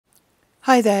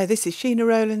Hi there, this is Sheena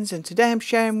Rowlands and today I'm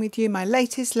sharing with you my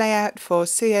latest layout for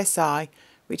CSI,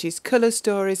 which is Colour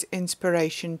Stories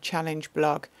Inspiration Challenge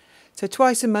blog. So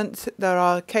twice a month there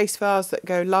are case files that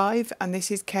go live and this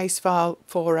is case file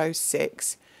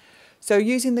 406. So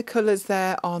using the colours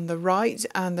there on the right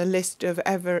and the list of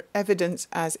evidence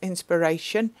as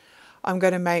inspiration, I'm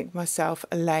going to make myself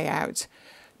a layout.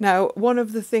 Now, one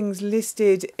of the things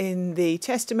listed in the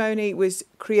testimony was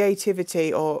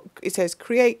creativity, or it says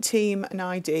create team and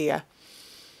idea.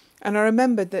 And I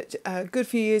remembered that a good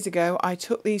few years ago I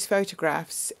took these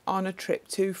photographs on a trip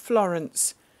to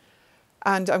Florence.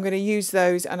 And I'm going to use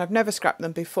those, and I've never scrapped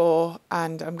them before,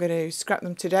 and I'm going to scrap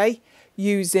them today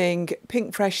using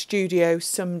Pinkfresh Studio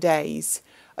some days.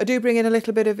 I do bring in a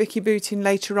little bit of Vicky Booting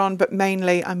later on, but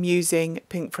mainly I'm using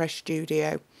Pinkfresh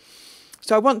Studio.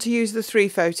 So I want to use the 3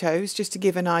 photos just to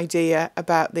give an idea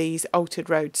about these altered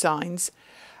road signs.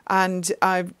 And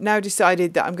I've now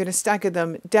decided that I'm going to stagger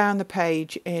them down the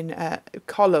page in a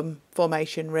column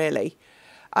formation really.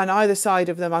 And either side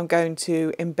of them I'm going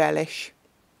to embellish.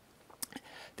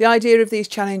 The idea of these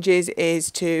challenges is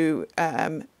to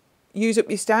use up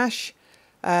your stash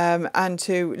and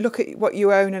to look at what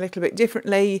you own a little bit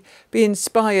differently, be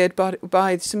inspired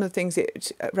by some of the things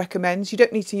it recommends. You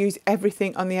don't need to use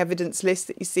everything on the evidence list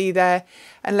that you see there,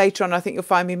 and later on I think you'll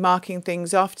find me marking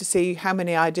things off to see how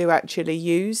many I do actually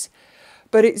use.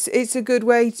 But it's a good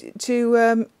way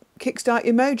to kickstart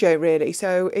your mojo really.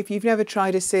 So if you've never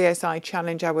tried a CSI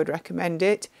challenge, I would recommend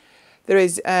it. There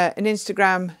is an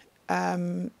Instagram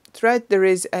thread, there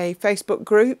is a Facebook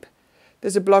group,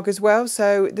 there's a blog as well,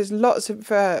 so there's lots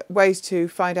of ways to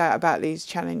find out about these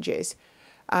challenges.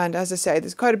 And as I say,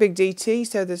 there's quite a big DT,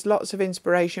 so there's lots of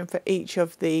inspiration for each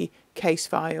of the case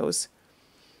files.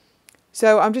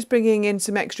 So I'm just bringing in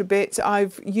some extra bits.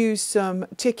 I've used some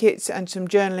tickets and some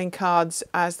journaling cards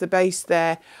as the base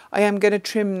there. I am going to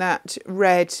trim that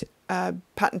red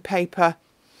pattern paper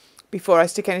before I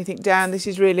stick anything down. This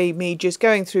is really me just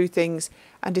going through things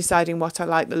and deciding what I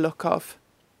like the look of.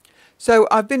 So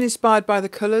I've been inspired by the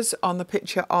colours on the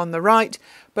picture on the right,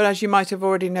 but as you might have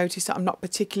already noticed, I'm not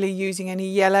particularly using any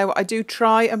yellow. I do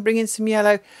try and bring in some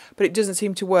yellow, but it doesn't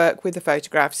seem to work with the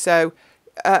photographs. So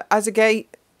as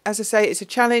I say, it's a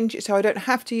challenge, so I don't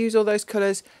have to use all those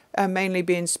colours, mainly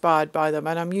be inspired by them,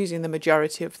 and I'm using the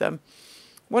majority of them.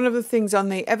 One of the things on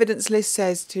the evidence list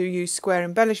says to use square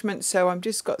embellishments, so I've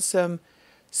just got some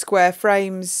square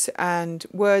frames and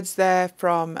words there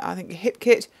from, I think, a hip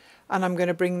kit, and I'm going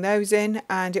to bring those in.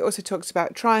 And it also talks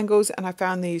about triangles, and I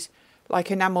found these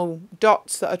like enamel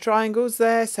dots that are triangles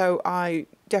there, so I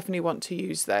definitely want to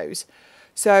use those.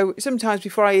 So sometimes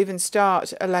before I even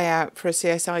start a layout for a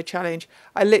CSI challenge,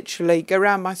 I literally go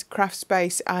around my craft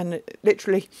space and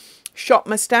literally shop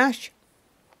my stash.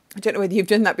 I don't know whether you've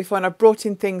done that before, and I've brought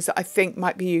in things that I think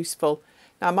might be useful.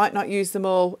 Now I might not use them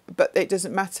all, but it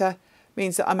doesn't matter. It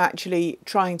means that I'm actually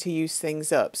trying to use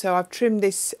things up. So I've trimmed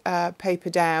this paper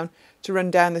down to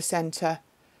run down the centre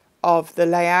of the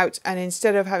layout, and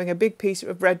instead of having a big piece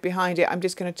of red behind it, I'm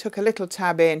just going to tuck a little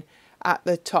tab in at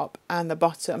the top and the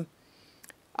bottom.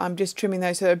 I'm just trimming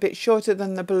those so they're a bit shorter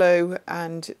than the blue,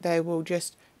 and they will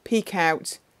just peek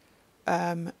out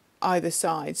either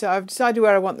side. So I've decided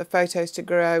where I want the photos to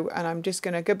grow, and I'm just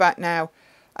going to go back now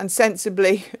and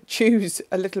sensibly choose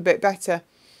a little bit better.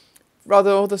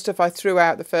 Rather than all the stuff I threw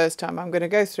out the first time, I'm going to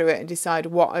go through it and decide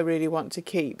what I really want to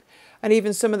keep. And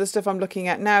even some of the stuff I'm looking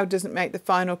at now doesn't make the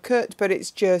final cut, but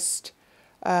it's just,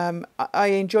 I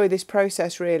enjoy this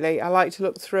process really. I like to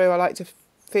look through, I like to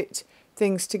fit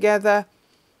things together,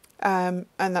 and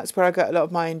that's where I get a lot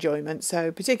of my enjoyment.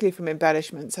 So particularly from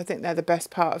embellishments, I think they're the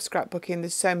best part of scrapbooking.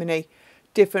 There's so many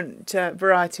different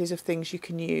varieties of things you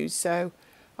can use, so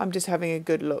I'm just having a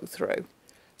good look through.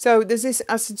 So there's this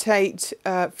acetate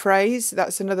phrase,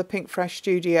 that's another Pinkfresh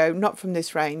Studio, not from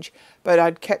this range, but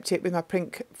I'd kept it with my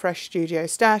Pinkfresh Studio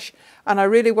stash, and I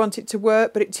really want it to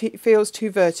work, but it feels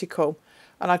too vertical.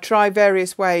 And I try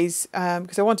various ways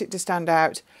because I want it to stand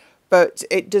out, but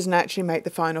it doesn't actually make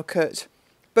the final cut.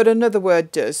 But another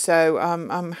word does, so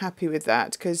I'm happy with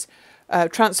that, because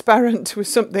transparent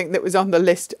was something that was on the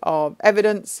list of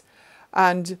evidence,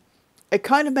 and it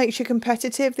kind of makes you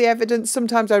competitive, the evidence.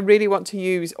 Sometimes I really want to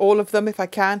use all of them if I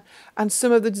can, and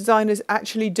some of the designers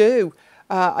actually do.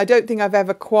 I don't think I've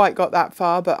ever quite got that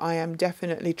far, but I am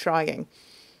definitely trying.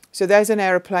 So there's an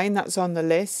aeroplane that's on the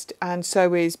list, and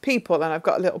so is people, and I've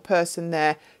got a little person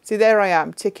there. See, there I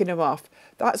am, ticking them off.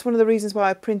 That's one of the reasons why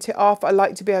I print it off. I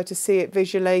like to be able to see it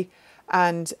visually,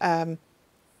 and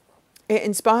it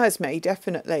inspires me,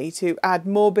 definitely, to add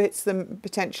more bits than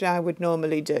potentially I would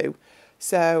normally do.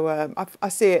 So I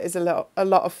see it as a lot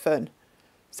of fun.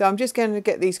 So I'm just going to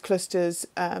get these clusters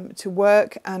to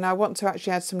work, and I want to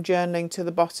actually add some journaling to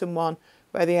the bottom one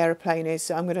where the aeroplane is,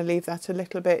 so I'm going to leave that a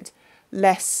little bit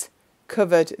less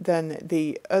covered than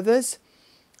the others.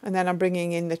 And then I'm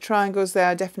bringing in the triangles there.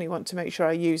 I definitely want to make sure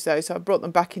I use those, so I brought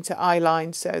them back into eye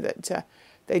line so that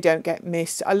they don't get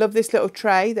missed. I love this little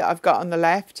tray that I've got on the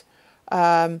left.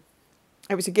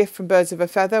 It was a gift from Birds of a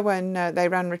Feather when they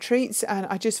ran retreats, and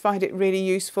I just find it really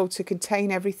useful to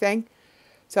contain everything,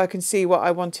 so I can see what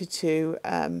I wanted to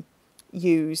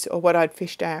use or what I'd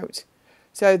fished out.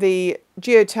 So the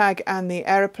geotag and the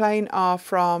aeroplane are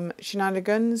from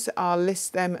Shenanigans. I'll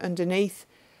list them underneath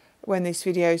when this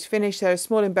video is finished. They're a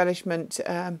small embellishment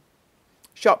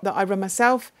shop that I run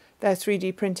myself. They're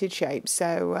 3D printed shapes,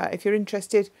 so if you're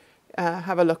interested,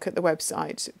 have a look at the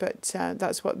website. But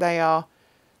that's what they are.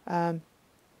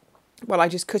 Well, I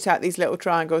just cut out these little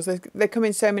triangles. They come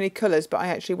in so many colours, but I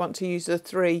actually want to use the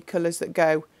 3 colours that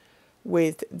go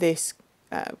with this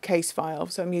case file.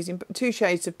 So I'm using 2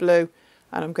 shades of blue,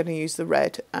 and I'm going to use the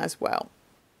red as well.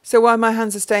 So while my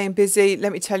hands are staying busy,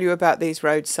 let me tell you about these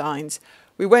road signs.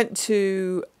 We went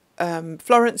to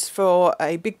Florence for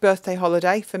a big birthday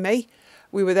holiday for me.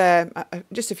 We were there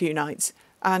just a few nights,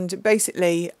 and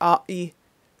basically we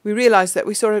realised that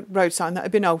we saw a road sign that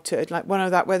had been altered, like one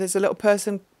of that where there's a little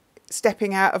person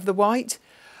stepping out of the white,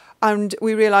 and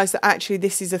we realised that actually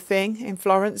this is a thing in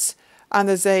Florence. And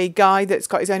there's a guy that's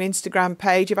got his own Instagram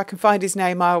page. If I can find his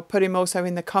name, I'll put him also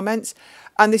in the comments.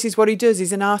 And this is what he does.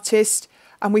 He's an artist.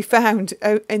 And we found,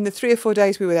 in the 3 or 4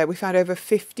 days we were there, we found over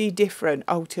 50 different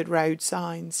altered road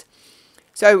signs.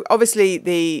 So obviously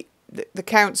the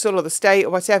council or the state or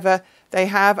whatever they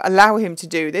have allow him to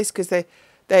do this, because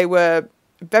they were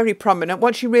very prominent.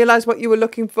 Once you realise what you were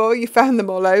looking for, you found them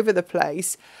all over the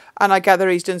place. And I gather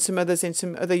he's done some others in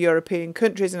some other European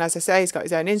countries. And as I say, he's got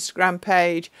his own Instagram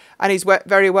page, and he's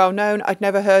very well known. I'd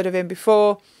never heard of him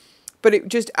before, but it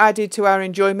just added to our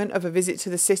enjoyment of a visit to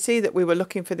the city that we were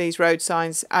looking for these road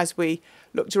signs as we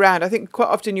looked around. I think quite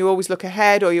often you always look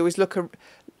ahead, or you always look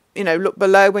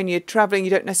below when you're travelling. You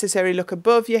don't necessarily look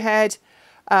above your head.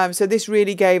 So this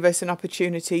really gave us an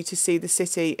opportunity to see the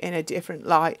city in a different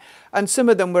light. And some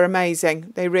of them were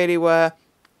amazing. They really were.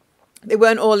 They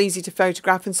weren't all easy to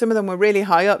photograph, and some of them were really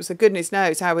high up. So goodness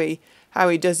knows how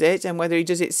he does it, and whether he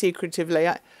does it secretively.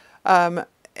 I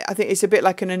think it's a bit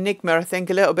like an enigma. I think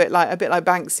a bit like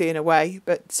Banksy in a way,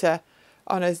 but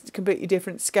on a completely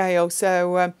different scale.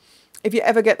 So if you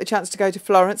ever get the chance to go to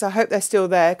Florence, I hope they're still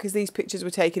there, because these pictures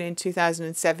were taken in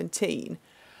 2017.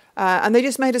 And they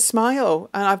just made us smile,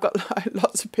 and I've got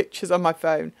lots of pictures on my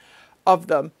phone of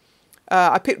them.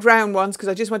 I picked round ones because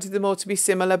I just wanted them all to be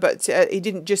similar, but he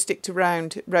didn't just stick to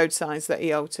round road signs that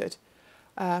he altered.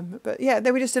 But yeah,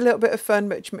 they were just a little bit of fun,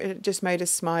 but it just made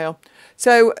us smile.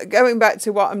 So going back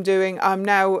to what I'm doing, I'm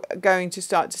now going to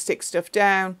start to stick stuff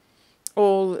down.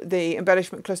 All the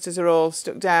embellishment clusters are all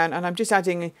stuck down, and I'm just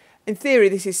adding, in theory,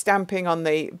 this is stamping on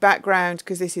the background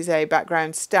because this is a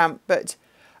background stamp, but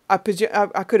I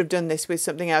could have done this with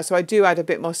something else, so I do add a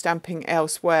bit more stamping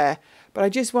elsewhere. But I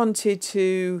just wanted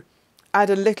to add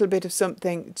a little bit of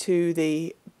something to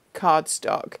the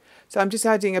cardstock. So I'm just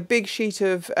adding a big sheet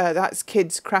of, that's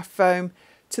kids craft foam,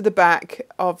 to the back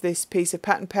of this piece of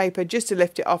pattern paper, just to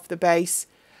lift it off the base,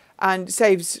 and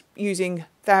saves using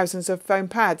thousands of foam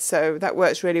pads. So that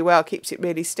works really well, keeps it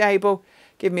really stable,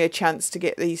 give me a chance to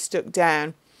get these stuck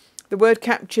down. The word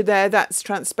capture there, that's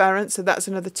transparent, so that's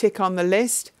another tick on the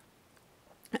list.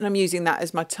 And I'm using that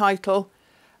as my title,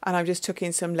 and I'm just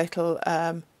tucking some little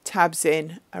tabs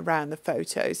in around the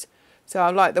photos. So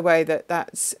I like the way that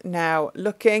that's now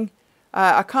looking.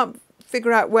 I can't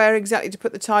figure out where exactly to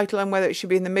put the title and whether it should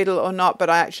be in the middle or not, but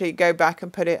I actually go back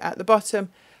and put it at the bottom,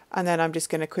 and then I'm just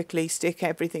going to quickly stick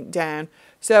everything down.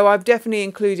 So I've definitely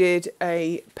included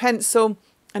a pencil,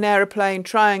 an aeroplane,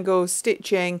 triangles,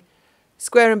 stitching,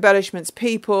 square embellishments,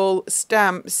 people,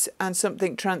 stamps, and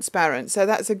something transparent. So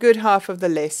that's a good half of the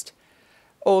list,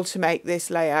 all to make this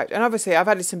layout. And obviously I've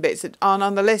added some bits that aren't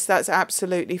on the list. That's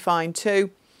absolutely fine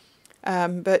too.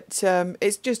 But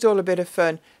it's just all a bit of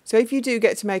fun. So if you do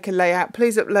get to make a layout,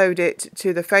 please upload it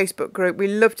to the Facebook group. We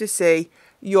love to see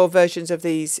your versions of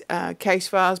these case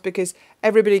files, because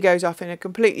everybody goes off in a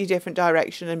completely different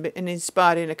direction and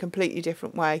inspired in a completely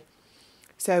different way.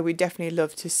 So we definitely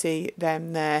love to see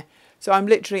them there. So I'm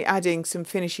literally adding some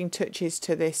finishing touches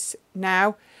to this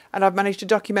now, and I've managed to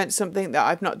document something that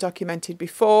I've not documented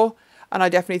before, and I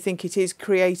definitely think it is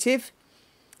creative.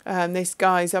 This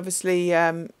guy's obviously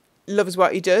loves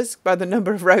what he does by the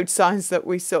number of road signs that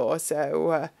we saw,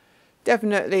 so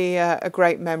definitely a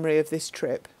great memory of this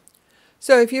trip.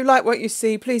 So if you like what you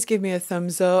see, please give me a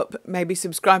thumbs up, maybe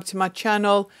subscribe to my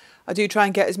channel. I do try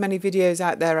and get as many videos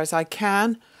out there as I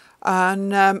can.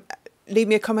 And leave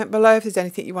me a comment below if there's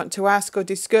anything you want to ask or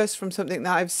discuss from something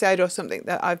that I've said or something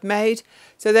that I've made.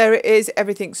 So there it is,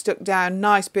 everything stuck down,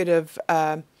 nice bit of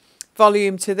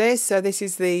volume to this. So this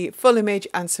is the full image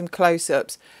and some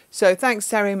close-ups. So thanks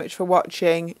very much for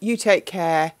watching. You take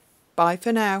care. Bye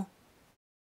for now.